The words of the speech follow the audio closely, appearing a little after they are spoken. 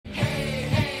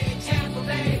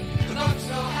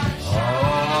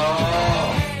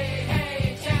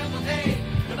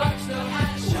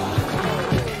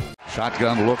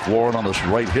Shotgun look, Warren on his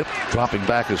right hip, dropping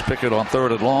back as Pickett on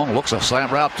 3rd and long. Looks a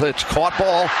slant route, pitch, caught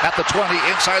ball at the 20,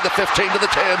 inside the 15 to the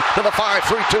 10, to the 5,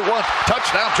 3, 2, 1.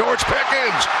 Touchdown, George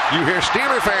Pickens. You hear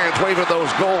Steeler fans waving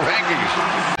those gold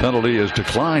hangies. Penalty is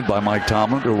declined by Mike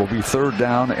Tomlin. It will be 3rd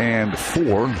down and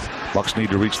 4. Bucks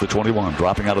need to reach the 21.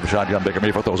 Dropping out of the shotgun, Baker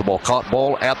Mayfield throws a ball, caught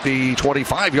ball at the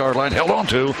 25-yard line, held on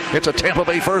to. It's a Tampa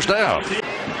Bay 1st down.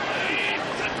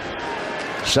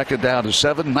 2nd down to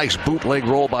 7. Nice bootleg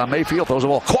roll by Mayfield. Throws a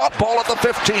ball. Caught ball at the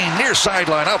 15. Near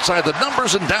sideline. Outside the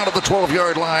numbers and down to the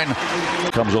 12-yard line.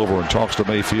 Comes over and talks to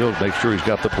Mayfield. Make sure he's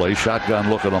got the play. Shotgun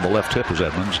looking on the left hip is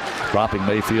Edmonds. Dropping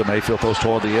Mayfield. Mayfield throws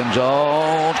toward the end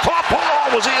zone. Caught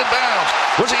ball. Was he in bounds?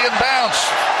 Was he in bounds?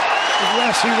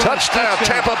 Yes, he was. Touchdown,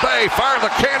 Tampa Bay. Fire the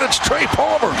cannons. Trey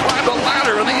Palmer climbed the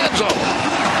ladder in the end zone.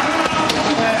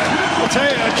 I'll tell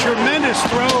you, a tremendous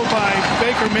throw by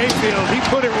Baker Mayfield. He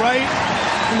put it right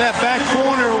in that back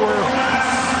corner where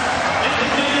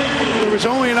there was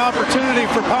only an opportunity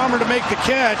for Palmer to make the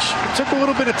catch. It took a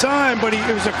little bit of time, but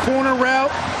it was a corner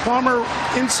route. Palmer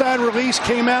inside release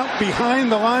came out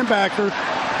behind the linebacker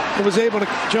and was able to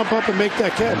jump up and make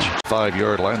that catch.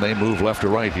 5-yard line. They move left to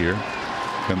right here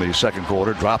in the 2nd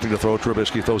quarter. Dropping to throw.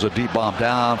 Trubisky throws a deep bomb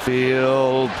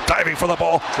downfield. Diving for the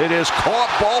ball. It is caught.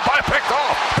 Ball by picked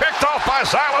off. Picked off by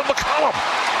Zylan McCollum.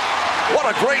 What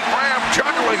a great ram,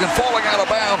 juggling and falling out of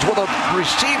bounds with a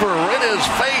receiver in his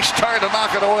face trying to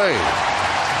knock it away.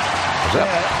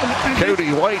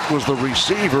 Cody White was the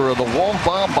receiver, and the long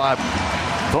bomb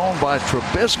thrown by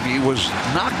Trubisky was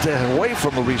knocked away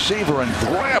from the receiver and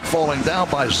grabbed, falling down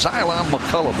by Zylan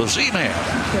McCollum, the Z-Man.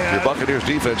 Yeah. Your Buccaneers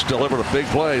defense delivered a big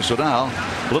play, so now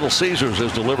Little Caesars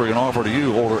is delivering an offer to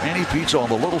you. Order any pizza on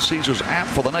the Little Caesars app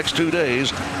for the next 2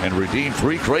 days and redeem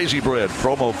free Crazy Bread.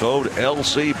 Promo code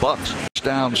LCBucks.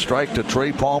 Down strike to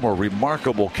Trey Palmer.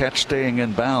 Remarkable catch, staying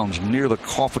in bounds near the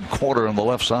coffin corner on the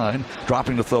left side.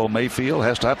 Dropping to throw. Mayfield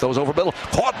has to have those over middle.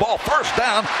 Caught ball, 1st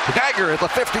down. Geiger at the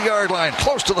 50-yard line,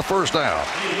 close to the 1st down.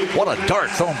 What a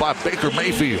dart thrown by Baker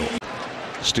Mayfield.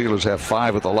 Steelers have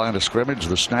 5 at the line of scrimmage.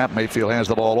 The snap, Mayfield hands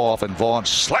the ball off, and Vaughn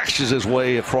slashes his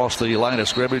way across the line of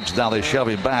scrimmage. Now they shove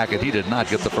him back, and he did not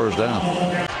get the 1st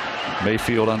down.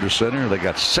 Mayfield under center. They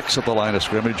got 6 at the line of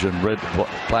scrimmage in red,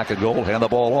 black, and gold. Hand the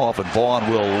ball off, and Vaughn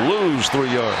will lose 3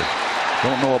 yards.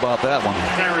 Don't know about that one.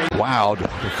 Wowed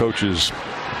the coaches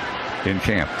in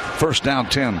camp. 1st down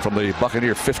 10 from the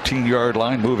Buccaneer 15-yard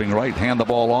line. Moving right. Hand the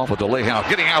ball off with delay.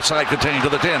 Getting outside, contained to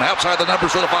the 10. Outside the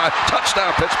numbers to the 5.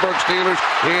 Touchdown, Pittsburgh Steelers.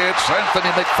 It's Anthony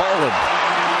McFarland.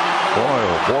 Boy,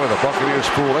 oh boy, the Buccaneers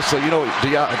fool. Let's say,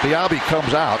 Diaby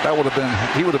comes out.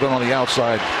 He would have been on the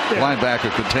outside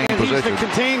linebacker contained position. He's the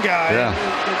contained guy.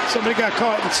 Yeah. Somebody got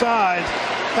caught inside.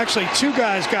 Actually, 2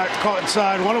 guys got caught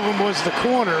inside. One of them was the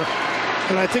corner,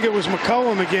 and I think it was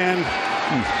McCollum again.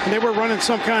 And they were running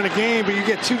some kind of game, but you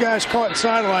get 2 guys caught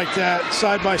inside like that,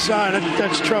 side by side,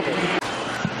 that's trouble.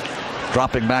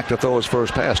 Dropping back to throw his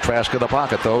first pass. Trask in the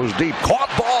pocket, throws deep. Caught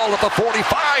ball at the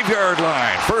 45-yard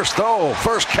line. First throw,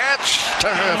 first catch.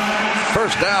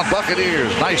 1st down,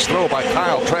 Buccaneers. Nice throw by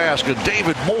Kyle Trask and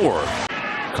David Moore.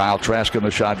 Kyle Trask in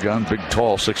the shotgun. Big,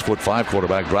 tall, 6'5"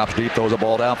 quarterback. Drops deep, throws a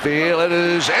ball downfield. It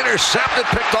is intercepted,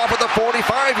 picked off at the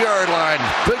 45-yard line.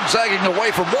 Zigzagging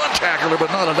away from one tackler, but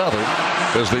not another.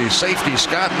 As the safety,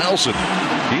 Scott Nelson.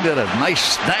 He did a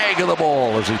nice snag of the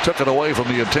ball as he took it away from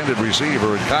the intended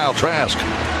receiver. And Kyle Trask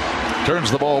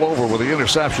turns the ball over with the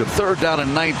interception. 3rd down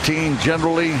and 19.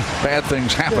 Generally, bad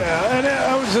things happen. Yeah, and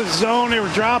that was a zone. They were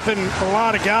dropping a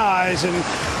lot of guys, and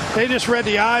they just read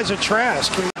the eyes of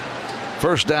Trask.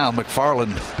 1st down,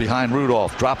 McFarland behind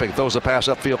Rudolph. Dropping, throws a pass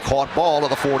upfield. Caught ball at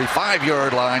the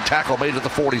 45-yard line. Tackle made at the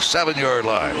 47-yard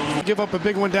line. Give up a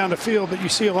big one down the field, but you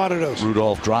see a lot of those.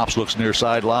 Rudolph drops, looks near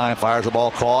sideline, fires the ball.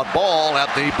 Caught ball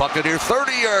at the Buccaneer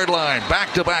 30-yard line.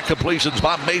 Back-to-back completions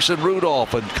by Mason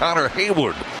Rudolph and Connor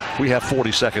Hayward. We have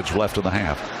 40 seconds left in the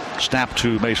half. Snap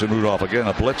to Mason Rudolph again.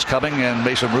 A blitz coming, and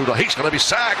Mason Rudolph, he's going to be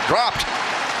sacked, dropped.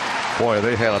 Boy,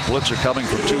 they had a blitzer coming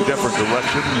from 2 different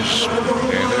directions,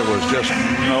 and there was just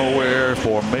nowhere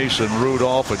for Mason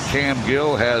Rudolph, and Cam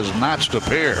Gill has notched a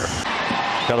pair.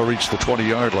 Got to reach the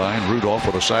 20-yard line. Rudolph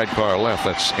with a sidecar left.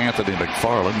 That's Anthony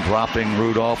McFarland. Dropping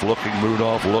Rudolph, looking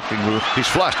Rudolph. He's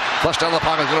flushed out of the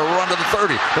pocket. Going to run to the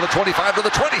 30, to the 25, to the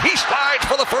 20. He slides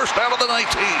for the 1st down of the 19.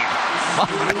 My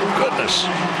goodness.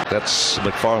 That's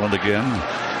McFarland again.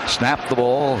 Snapped the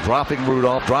ball, dropping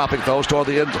Rudolph, dropping throws toward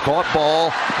the end. Caught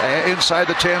ball inside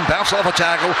the 10, bounced off a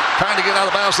tackle, trying to get out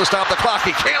of bounds to stop the clock.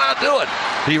 He cannot do it.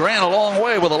 He ran a long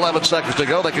way with 11 seconds to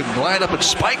go. They can line up and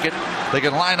spike it.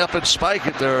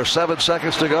 There are 7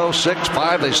 seconds to go, 6,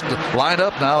 5. They line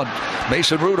up now, and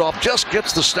Mason Rudolph just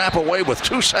gets the snap away with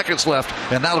 2 seconds left,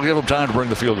 and that'll give him time to bring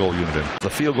the field goal unit in. The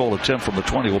field goal attempt from the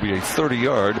 20 will be a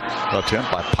 30-yard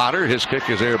attempt by Potter. His kick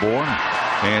is airborne,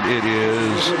 and it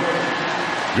is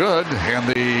good. And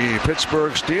the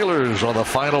Pittsburgh Steelers on the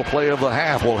final play of the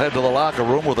half will head to the locker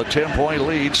room with a 10-point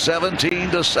lead,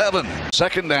 17-7.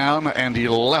 Second down and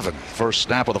 11. First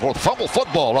snap of the fourth. Fumble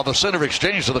football on the center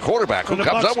exchange to the quarterback. Who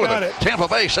comes up with it? Tampa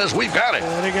Bay says we've got it.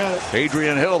 Yeah, they got it.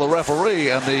 Adrian Hill, the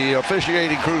referee, and the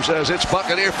officiating crew says it's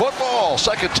Buccaneer football.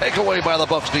 Second takeaway by the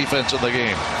Bucs defense in the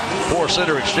game. Poor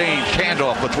center exchange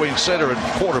handoff between center and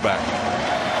quarterback.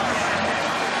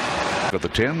 At the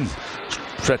 10.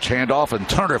 Stretch handoff, and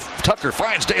Tucker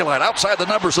finds daylight outside the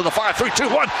numbers of the 5, 3, 2,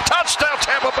 1. Touchdown,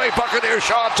 Tampa Bay Buccaneers.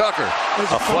 Sean Tucker.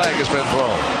 A flag has been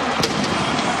thrown.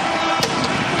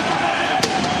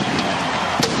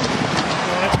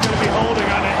 That's going to be holding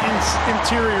on an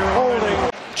interior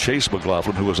holding. Chase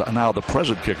McLaughlin, who is now the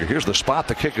present kicker. Here's the spot.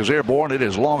 The kick is airborne. It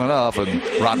is long enough, and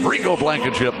Rodrigo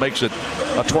Blankenship makes it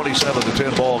a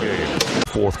 27-10 ball game.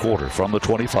 Fourth quarter from the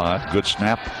 25. Good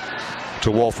snap to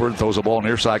Wolford, throws a ball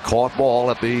near side, caught ball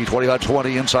at the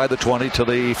 25-20, inside the 20 to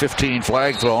the 15,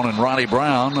 flag thrown, and Ronnie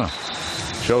Brown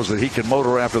shows that he can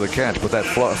motor after the catch, but that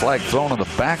flag thrown in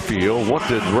the backfield. What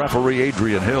did referee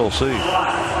Adrian Hill see?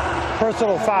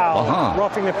 Personal foul,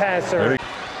 roughing the passer.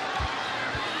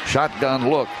 Shotgun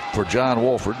look for John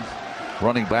Wolford.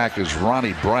 Running back is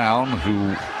Ronnie Brown,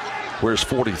 who wears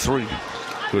 43.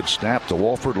 Good snap to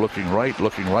Wolford, looking right,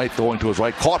 going to his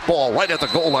right. Caught ball right at the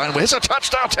goal line. It's a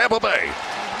touchdown, Tampa Bay.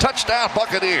 Touchdown,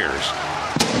 Buccaneers.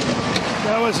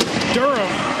 That was Durham,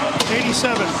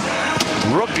 87.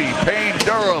 Rookie Payne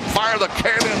Durham, fire the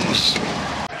cannons.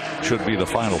 Should be the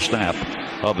final snap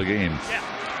of the game.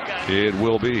 It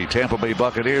will be. Tampa Bay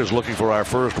Buccaneers looking for our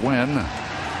first win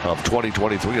of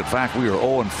 2023. In fact, we are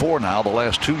 0-4 now the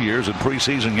last 2 years in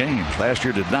preseason games. Last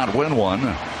year did not win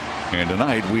one. And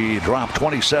tonight we drop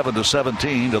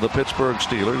 27-17 to the Pittsburgh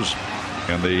Steelers.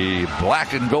 And the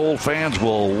black and gold fans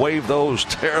will wave those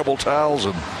terrible towels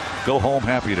and go home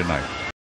happy tonight.